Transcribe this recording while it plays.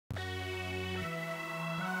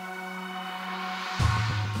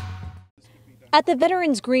At the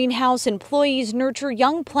Veterans Greenhouse, employees nurture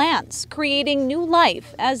young plants, creating new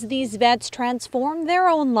life as these vets transform their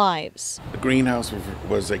own lives. The greenhouse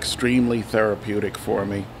was extremely therapeutic for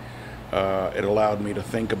me. It allowed me to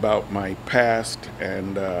think about my past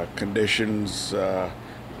and conditions that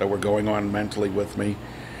were going on mentally with me.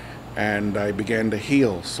 And I began to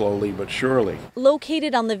heal slowly but surely.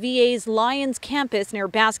 Located on the VA's Lyons campus near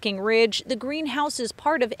Basking Ridge, the greenhouse is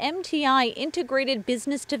part of MTI Integrated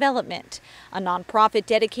Business Development, a nonprofit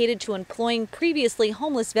dedicated to employing previously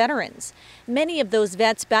homeless veterans. Many of those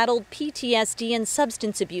vets battled PTSD and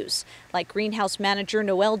substance abuse, like greenhouse manager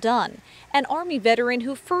Noel Dunn, an Army veteran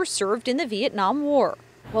who first served in the Vietnam War.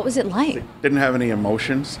 What was it like? Didn't have any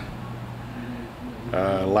emotions,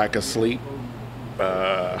 lack of sleep.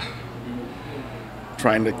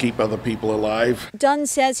 Trying to keep other people alive. Dunn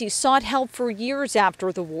says he sought help for years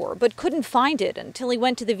after the war, but couldn't find it until he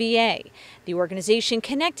went to the VA. The organization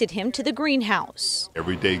connected him to the greenhouse.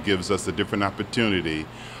 Every day gives us a different opportunity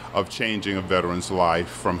of changing a veteran's life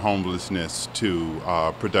from homelessness to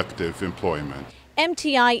productive employment.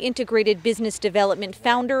 MTI Integrated Business Development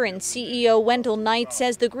founder and CEO Wendell Knight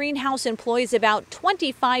says the greenhouse employs about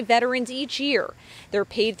 25 veterans each year. They're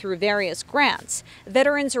paid through various grants.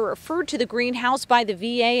 Veterans are referred to the greenhouse by the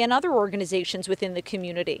VA and other organizations within the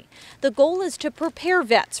community. The goal is to prepare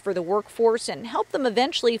vets for the workforce and help them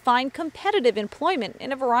eventually find competitive employment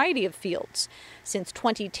in a variety of fields. Since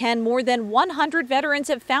 2010, more than 100 veterans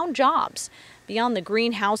have found jobs. Beyond the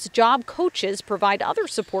greenhouse, job coaches provide other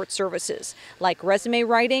support services like resume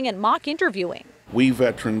writing and mock interviewing. We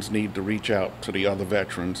veterans need to reach out to the other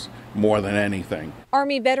veterans more than anything.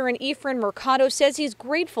 Army veteran Efren Mercado says he's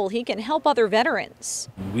grateful he can help other veterans.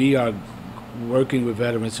 We are working with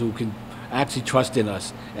veterans who can actually trust in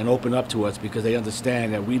us and open up to us because they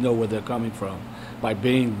understand that we know where they're coming from by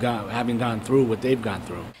having gone through what they've gone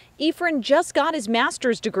through. Efren just got his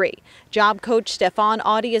master's degree. Job coach Stefan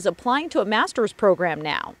Audi is applying to a master's program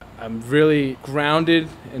now. I'm really grounded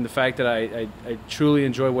in the fact that I truly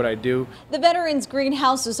enjoy what I do. The Veterans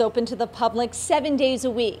Greenhouse is open to the public 7 days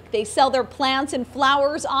a week. They sell their plants and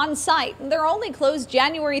flowers on site, and they're only closed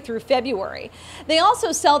January through February. They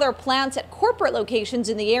also sell their plants at corporate locations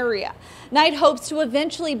in the area. Knight hopes to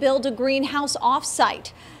eventually build a greenhouse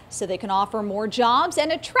off-site so they can offer more jobs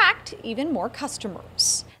and attract even more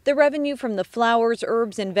customers. The revenue from the flowers,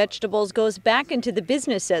 herbs, and vegetables goes back into the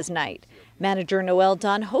business, says Knight. Manager Noel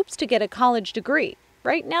Dunn hopes to get a college degree.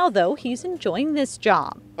 Right now, though, he's enjoying this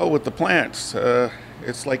job. Oh, with the plants,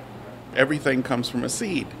 it's like everything comes from a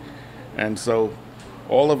seed. And so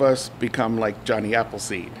all of us become like Johnny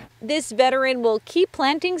Appleseed. This veteran will keep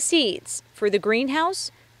planting seeds for the greenhouse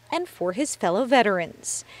and for his fellow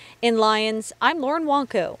veterans. In Lyons, I'm Lauren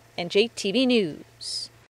Walco, NJTV News.